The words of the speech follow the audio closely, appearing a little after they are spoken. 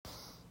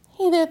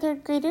Hey there,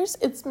 third graders.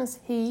 It's Miss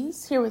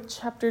Hayes here with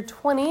Chapter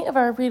 20 of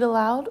our Read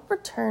Aloud,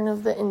 Return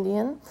of the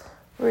Indian.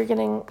 We're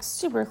getting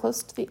super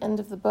close to the end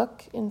of the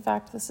book. In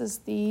fact, this is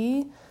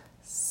the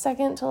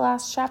second to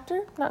last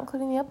chapter, not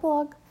including the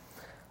epilogue.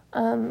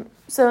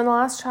 So in the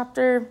last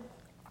chapter,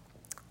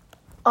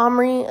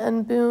 Omri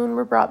and Boone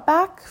were brought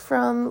back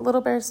from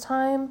Little Bear's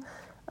time.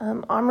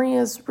 Omri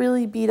is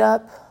really beat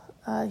up.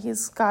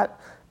 He's got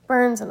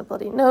burns and a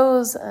bloody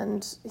nose,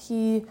 and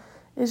he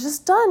is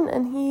just done,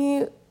 and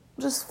he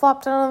just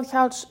flopped down on the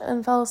couch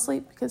and fell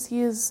asleep because he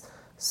is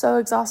so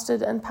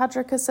exhausted, and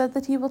Patrick has said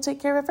that he will take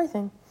care of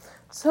everything.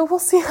 So we'll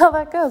see how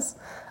that goes.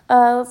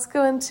 Let's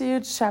go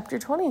into chapter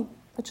 20,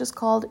 which is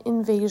called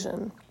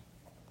Invasion.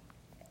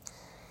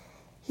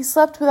 He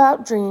slept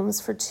without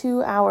dreams for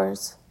 2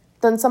 hours.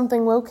 Then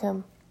something woke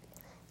him.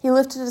 He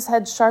lifted his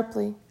head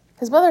sharply.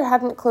 His mother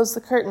hadn't closed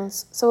the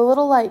curtains, so a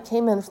little light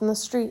came in from the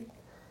street.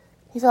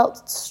 He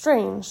felt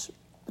strange,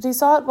 but he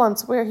saw at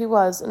once where he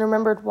was and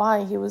remembered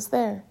why he was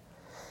there.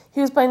 He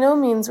was by no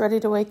means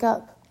ready to wake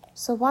up,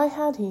 so why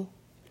had he?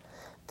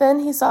 Then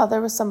he saw there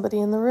was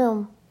somebody in the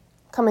room.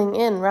 Coming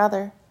in,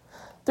 rather.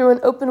 Through an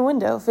open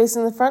window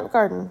facing the front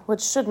garden,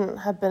 which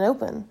shouldn't have been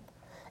open.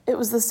 It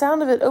was the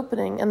sound of it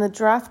opening and the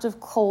draught of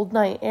cold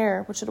night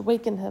air which had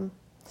awakened him.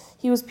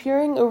 He was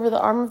peering over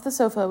the arm of the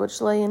sofa which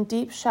lay in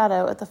deep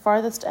shadow at the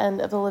farthest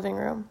end of the living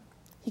room.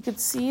 He could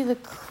see the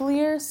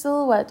clear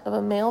silhouette of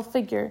a male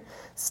figure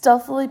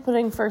stealthily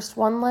putting first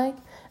one leg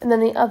and then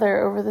the other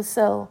over the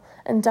sill,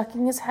 and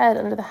ducking his head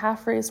under the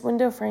half-raised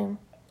window frame.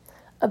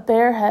 A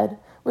bare head,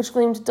 which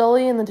gleamed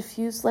dully in the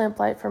diffused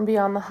lamplight from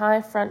beyond the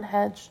high front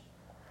hedge.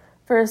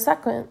 For a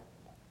second,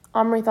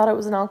 Omri thought it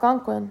was an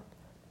Algonquin,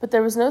 but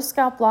there was no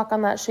scalp lock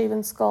on that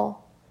shaven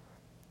skull.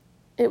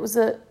 It was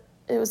a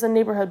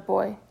neighborhood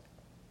boy.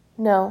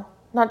 No,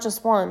 not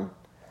just one.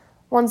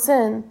 Once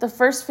in, the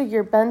first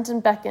figure bent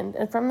and beckoned,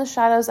 and from the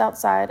shadows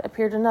outside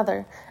appeared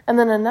another, and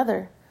then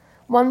another.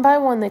 One by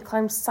one they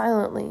climbed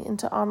silently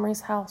into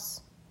Omri's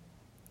house.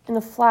 In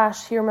a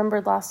flash, he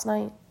remembered last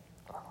night.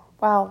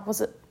 Wow,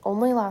 was it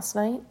only last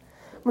night?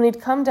 When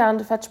he'd come down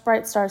to fetch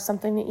Brightstar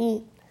something to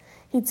eat.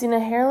 He'd seen a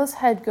hairless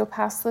head go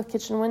past the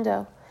kitchen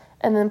window,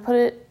 and then put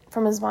it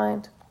from his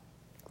mind.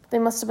 They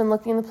must have been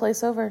looking the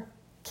place over,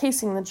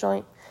 casing the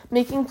joint,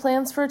 making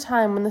plans for a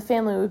time when the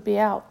family would be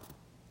out.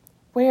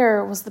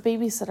 Where was the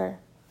babysitter?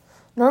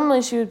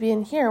 Normally she would be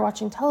in here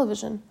watching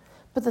television,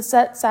 but the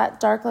set sat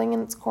darkling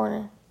in its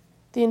corner.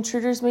 The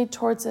intruders made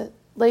towards it,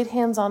 laid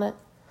hands on it.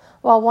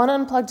 While one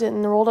unplugged it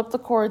and rolled up the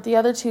cord, the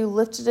other two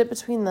lifted it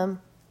between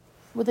them.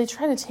 Would they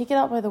try to take it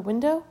out by the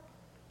window?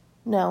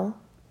 No.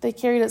 They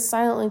carried it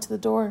silently to the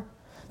door.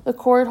 The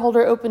cord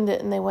holder opened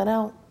it and they went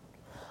out.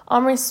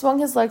 Omri swung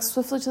his legs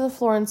swiftly to the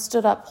floor and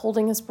stood up,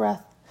 holding his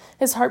breath.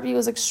 His heartbeat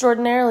was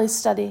extraordinarily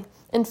steady.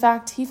 In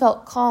fact, he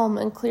felt calm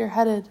and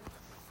clear-headed.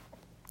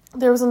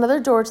 There was another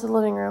door to the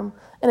living room,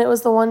 and it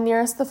was the one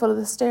nearest the foot of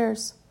the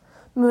stairs.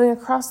 Moving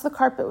across the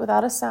carpet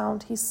without a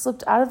sound, he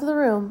slipped out of the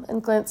room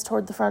and glanced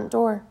toward the front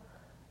door.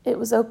 It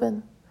was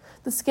open.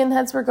 The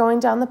skinheads were going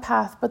down the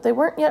path, but they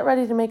weren't yet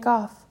ready to make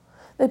off.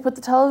 They put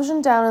the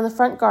television down in the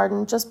front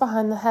garden just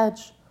behind the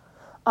hedge.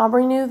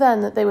 Omri knew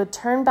then that they would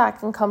turn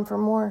back and come for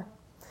more.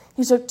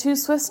 He took 2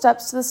 swift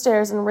steps to the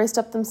stairs and raced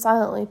up them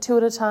silently, 2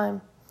 at a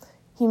time.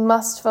 He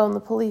must phone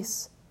the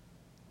police.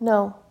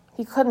 No,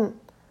 he couldn't.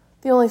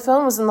 The only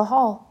phone was in the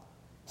hall.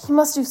 He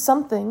must do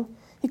something.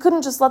 He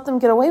couldn't just let them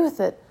get away with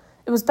it.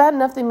 It was bad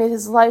enough they made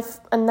his life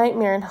a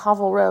nightmare in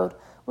Havel Road,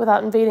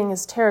 without invading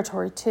his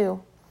territory,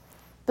 too.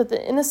 But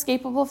the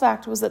inescapable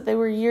fact was that they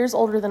were years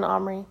older than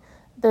Omri.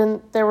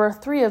 Then there were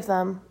 3 of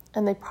them,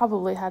 and they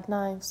probably had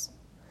knives.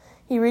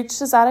 He reached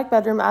his attic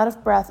bedroom out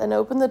of breath and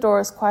opened the door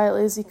as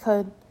quietly as he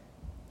could.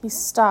 He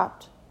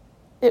stopped.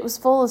 It was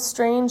full of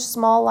strange,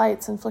 small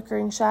lights and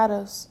flickering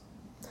shadows.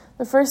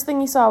 The first thing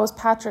he saw was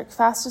Patrick,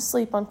 fast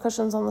asleep on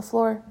cushions on the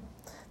floor.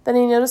 Then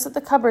he noticed that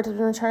the cupboard had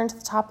been returned to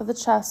the top of the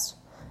chest,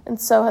 and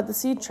so had the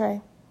seed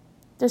tray.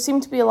 There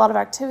seemed to be a lot of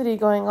activity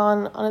going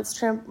on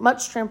its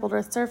much trampled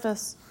earth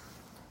surface.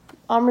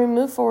 Omri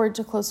moved forward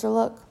to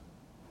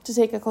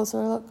take a closer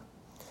look.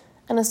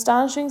 An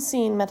astonishing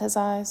scene met his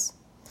eyes.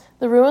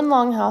 The ruined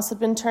longhouse had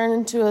been turned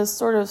into a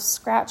sort of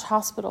scratch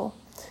hospital.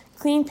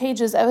 Clean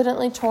pages,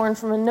 evidently torn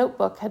from a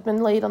notebook, had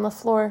been laid on the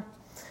floor.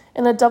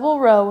 In a double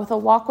row, with a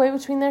walkway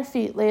between their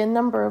feet, lay a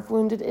number of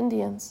wounded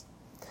Indians.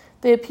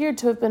 They appeared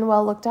to have been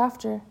well looked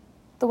after.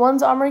 The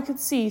ones Omri could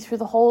see through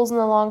the holes in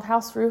the long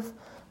house roof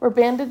were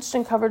bandaged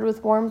and covered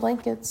with warm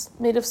blankets,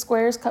 made of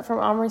squares cut from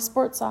Omri's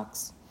sport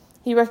socks.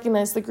 He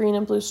recognized the green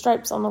and blue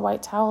stripes on the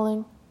white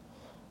toweling.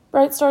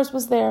 Brightstar's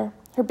was there,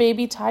 her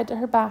baby tied to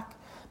her back,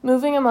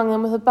 moving among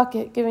them with a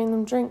bucket, giving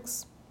them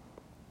drinks.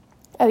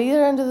 At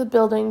either end of the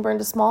building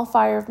burned a small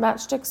fire of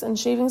matchsticks and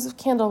shavings of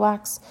candle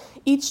wax,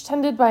 each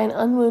tended by an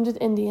unwounded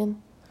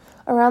Indian.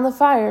 Around the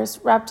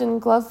fires, wrapped in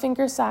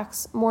glove-finger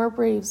sacks, more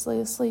braves lay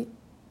asleep.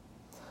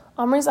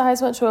 Omri's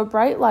eyes went to a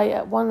bright light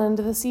at one end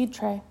of the seed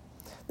tray.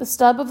 The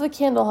stub of the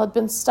candle had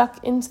been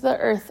stuck into the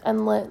earth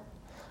and lit.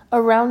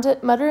 Around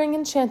it, muttering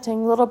and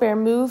chanting, Little Bear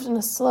moved in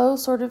a slow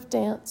sort of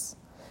dance.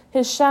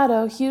 His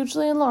shadow,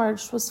 hugely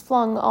enlarged, was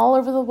flung all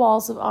over the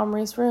walls of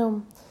Omri's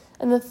room,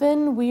 and the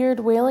thin, weird,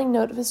 wailing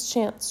note of his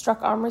chant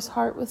struck Omri's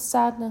heart with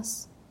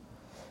sadness.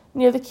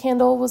 Near the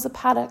candle was a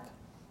paddock.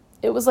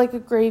 It was like a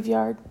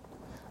graveyard.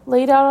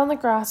 Laid out on the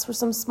grass were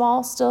some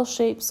small, still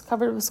shapes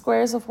covered with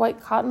squares of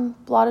white cotton,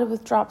 blotted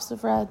with drops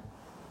of red.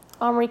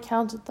 Omri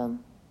counted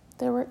them.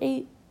 There were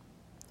 8.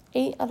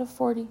 8 out of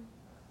 40.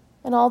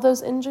 And all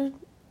those injured?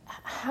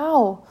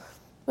 How?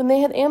 When they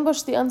had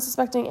ambushed the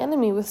unsuspecting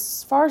enemy with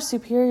far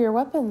superior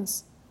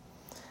weapons.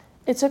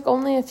 It took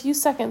only a few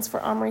seconds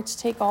for Omri to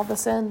take all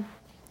this in.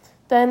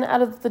 Then,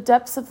 out of the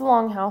depths of the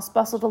longhouse,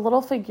 bustled a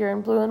little figure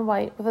in blue and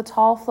white with a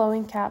tall,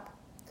 flowing cap.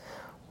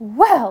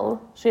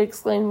 "Well," she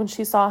exclaimed when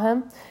she saw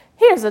him,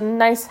 "here's a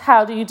nice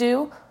how do you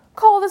do.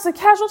 Call this a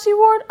casualty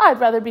ward?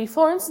 I'd rather be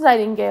Florence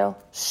Nightingale.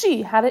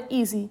 She had it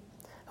easy.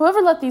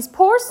 Whoever let these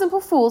poor,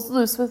 simple fools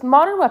loose with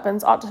modern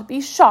weapons ought to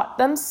be shot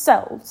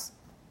themselves."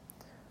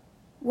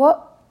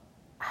 "What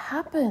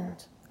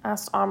happened?"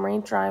 asked Omri,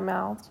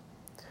 dry-mouthed.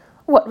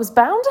 "What was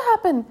bound to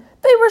happen?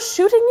 They were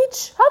shooting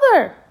each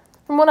other.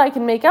 From what I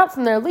can make out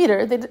from their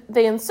leader,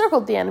 they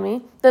encircled the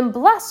enemy, then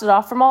blasted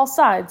off from all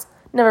sides,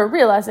 never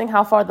realizing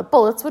how far the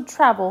bullets would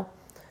travel.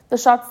 The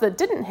shots that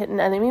didn't hit an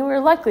enemy were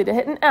likely to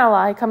hit an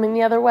ally coming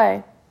the other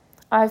way.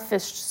 I've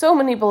fished so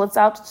many bullets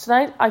out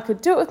tonight, I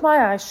could do it with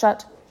my eyes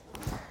shut."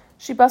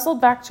 She bustled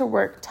back to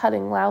work,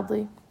 tutting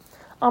loudly.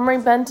 Omri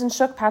bent and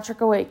shook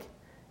Patrick awake.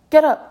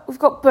 "Get up, we've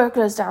got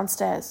burglars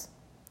downstairs."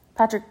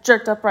 Patrick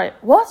jerked upright.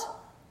 "What?"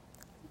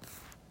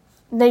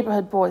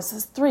 "Neighborhood boys,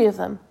 there's 3 of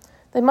them.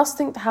 They must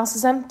think the house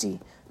is empty.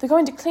 They're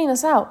going to clean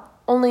us out.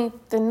 Only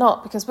they're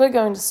not, because we're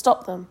going to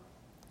stop them."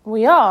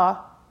 "We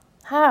are?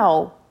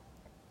 How?"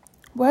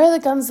 "Where are the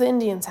guns the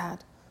Indians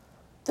had?"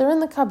 "They're in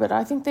the cupboard.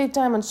 I think they've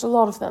damaged a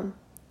lot of them."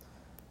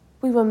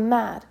 "We were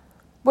mad.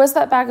 Where's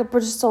that bag of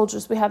British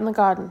soldiers we had in the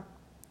garden?"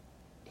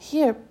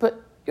 "Here,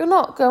 but you're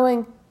not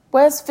going—"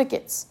 "Where's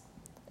Fickets?"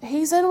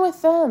 "He's in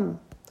with them."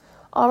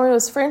 Omri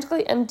was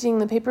frantically emptying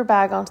the paper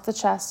bag onto the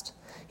chest.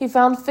 He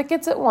found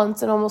Fickets at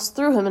once and almost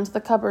threw him into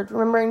the cupboard,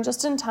 remembering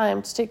just in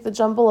time to take the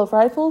jumble of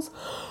rifles,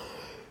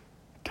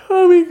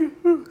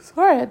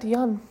 I had to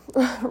yawn.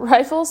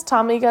 Rifles,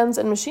 Tommy guns,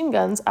 and machine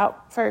guns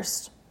out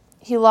first.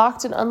 He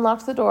locked and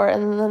unlocked the door,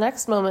 and in the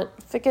next moment,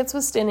 Fickets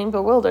was standing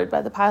bewildered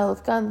by the pile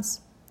of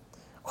guns.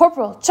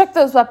 "Corporal, check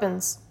those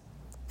weapons!"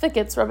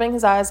 Fickets, rubbing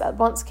his eyes, at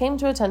once came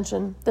to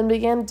attention, then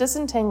began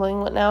disentangling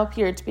what now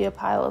appeared to be a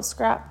pile of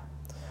scrap.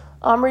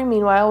 Omri,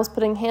 meanwhile, was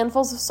putting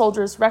handfuls of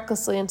soldiers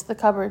recklessly into the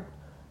cupboard.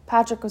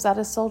 Patrick was at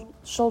his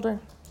shoulder.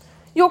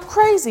 "You're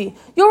crazy!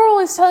 You're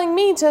always telling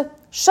me to—"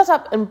 "Shut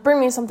up and bring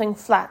me something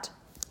flat."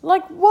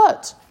 "Like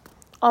what?"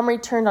 Omri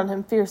turned on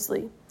him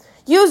fiercely.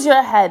 "Use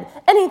your head!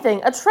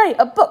 Anything! A tray!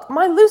 A book!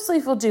 My loose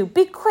leaf will do!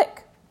 Be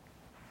quick!"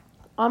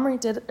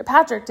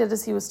 Patrick did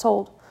as he was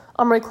told.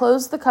 Omri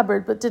closed the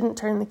cupboard but didn't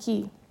turn the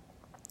key.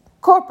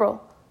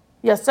 "Corporal."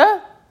 "Yes,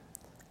 sir?"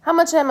 "How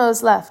much ammo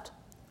is left?"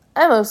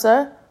 "Ammo,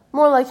 sir?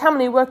 More like how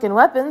many working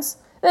weapons.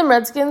 Them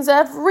redskins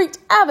have wreaked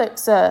havoc,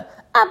 sir.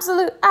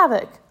 Absolute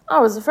havoc. I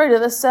was afraid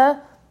of this,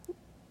 sir.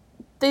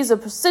 These are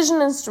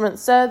precision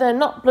instruments, sir. They're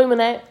not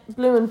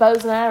bloomin'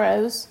 bows and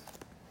arrows."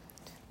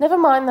 "Never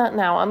mind that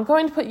now. I'm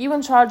going to put you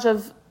in charge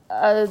of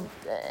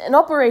an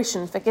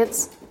operation,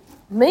 Fickets."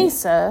 "Me,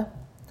 sir?"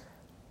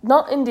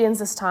 "Not Indians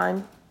this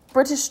time.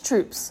 British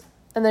troops.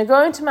 And they're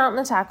going to mount an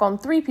attack on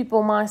 3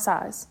 people my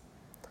size."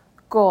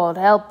 "God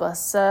help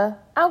us, sir.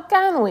 How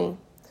can we?"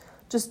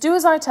 "Just do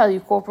as I tell you,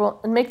 Corporal,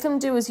 and make them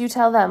do as you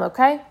tell them,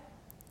 okay?"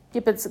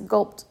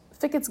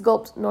 Fickets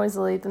gulped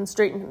noisily, then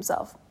straightened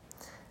himself.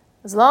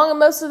 "As long as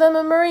most of them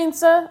are Marines,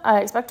 sir, I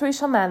expect we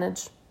shall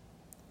manage."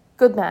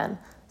 "Good man.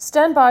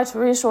 Stand by to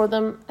reassure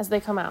them as they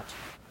come out."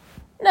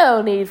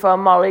 "No need for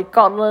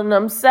mollycoddling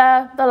them,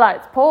 sir. The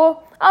light's poor.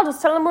 I'll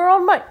just tell them we're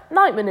on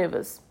night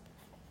maneuvers."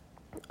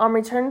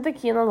 Omri turned the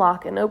key in the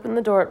lock and opened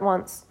the door at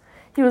once.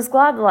 He was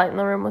glad the light in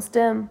the room was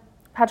dim.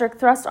 Patrick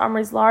thrust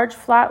Omri's large,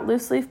 flat,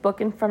 loose-leaf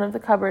book in front of the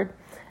cupboard,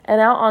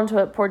 and out onto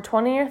it poured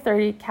 20 or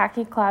 30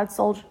 khaki-clad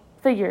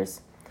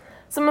figures.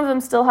 Some of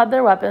them still had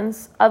their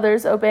weapons.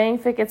 Others, obeying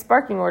Ficket's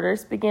barking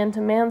orders, began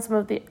to man some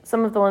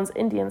of the ones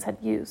Indians had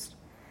used.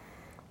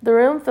 The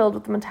room filled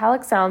with the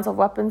metallic sounds of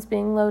weapons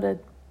being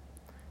loaded.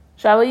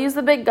 "Shall we use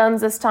the big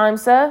guns this time,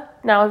 sir,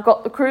 now we've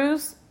got the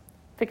crews?"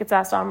 Fickets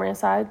asked Omri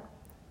aside.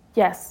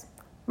 "Yes.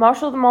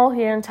 Marshal them all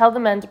here and tell the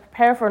men to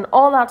prepare for an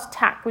all-out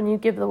attack when you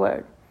give the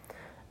word."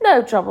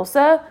 "No trouble,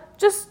 sir.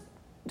 Just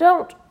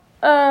don't,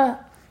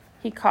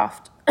 he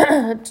coughed.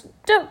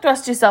 "Don't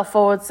thrust yourself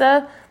forward,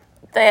 sir.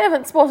 They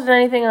haven't spotted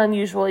anything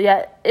unusual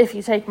yet, if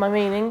you take my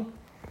meaning."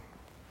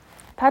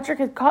 Patrick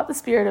had caught the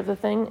spirit of the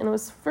thing and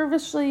was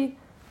feverishly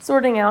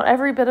sorting out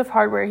every bit of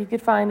hardware he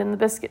could find in the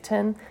biscuit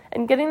tin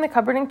and getting the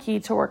cupboard and key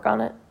to work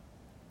on it.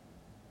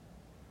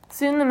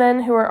 Soon the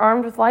men who were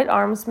armed with light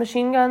arms,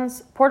 machine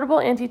guns,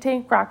 portable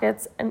anti-tank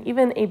rockets, and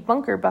even a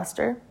bunker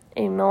buster,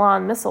 a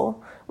Milan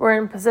missile, were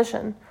in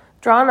position,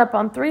 drawn up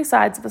on 3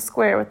 sides of a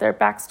square with their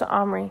backs to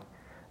Omri.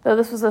 Though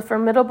this was a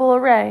formidable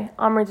array,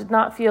 Omri did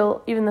not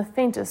feel even the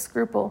faintest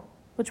scruple,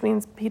 which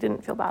means he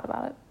didn't feel bad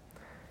about it.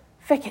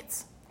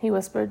 "Fickets," he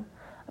whispered,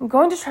 "I'm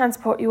going to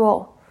transport you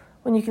all.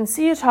 When you can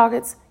see your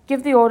targets,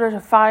 give the order to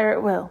fire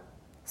at will."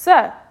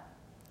 "Sir!"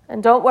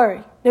 "And don't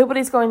worry,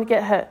 nobody's going to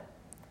get hurt."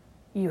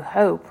 "You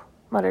hope,"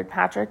 muttered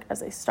Patrick as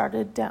they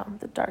started down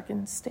the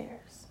darkened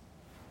stairs.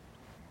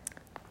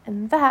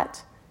 And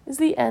that is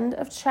the end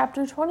of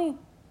Chapter 20.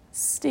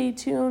 Stay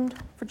tuned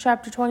for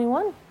Chapter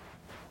 21.